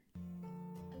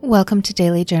Welcome to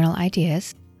Daily Journal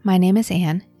Ideas. My name is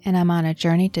Anne, and I'm on a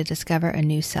journey to discover a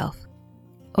new self.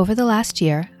 Over the last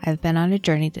year, I've been on a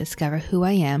journey to discover who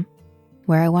I am,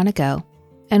 where I want to go,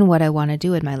 and what I want to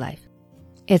do in my life.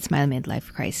 It's my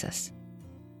midlife crisis.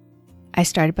 I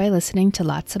started by listening to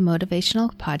lots of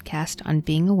motivational podcasts on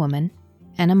being a woman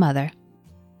and a mother,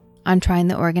 on trying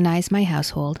to organize my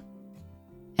household,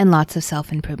 and lots of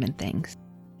self-improvement things.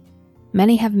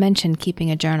 Many have mentioned keeping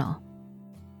a journal.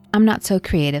 I'm not so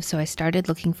creative, so I started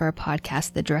looking for a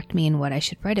podcast that directed me in what I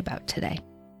should write about today.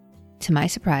 To my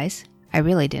surprise, I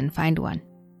really didn't find one.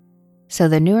 So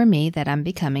the newer me that I'm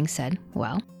becoming said,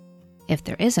 well, if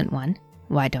there isn't one,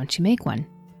 why don't you make one?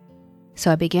 So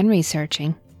I began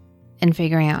researching and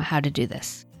figuring out how to do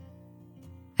this.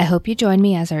 I hope you join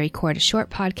me as I record a short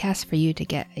podcast for you to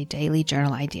get a daily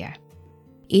journal idea.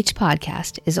 Each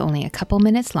podcast is only a couple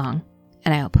minutes long,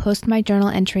 and I'll post my journal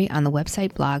entry on the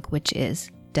website blog, which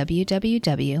is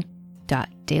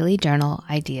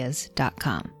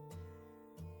www.dailyjournalideas.com.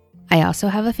 I also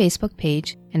have a Facebook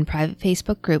page and private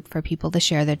Facebook group for people to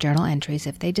share their journal entries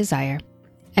if they desire,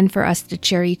 and for us to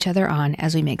cheer each other on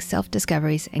as we make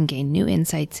self-discoveries and gain new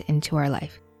insights into our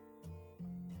life.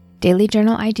 Daily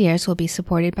Journal Ideas will be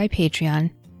supported by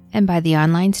Patreon and by the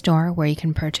online store where you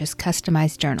can purchase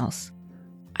customized journals.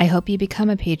 I hope you become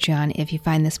a Patreon if you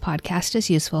find this podcast is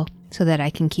useful so that I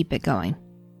can keep it going.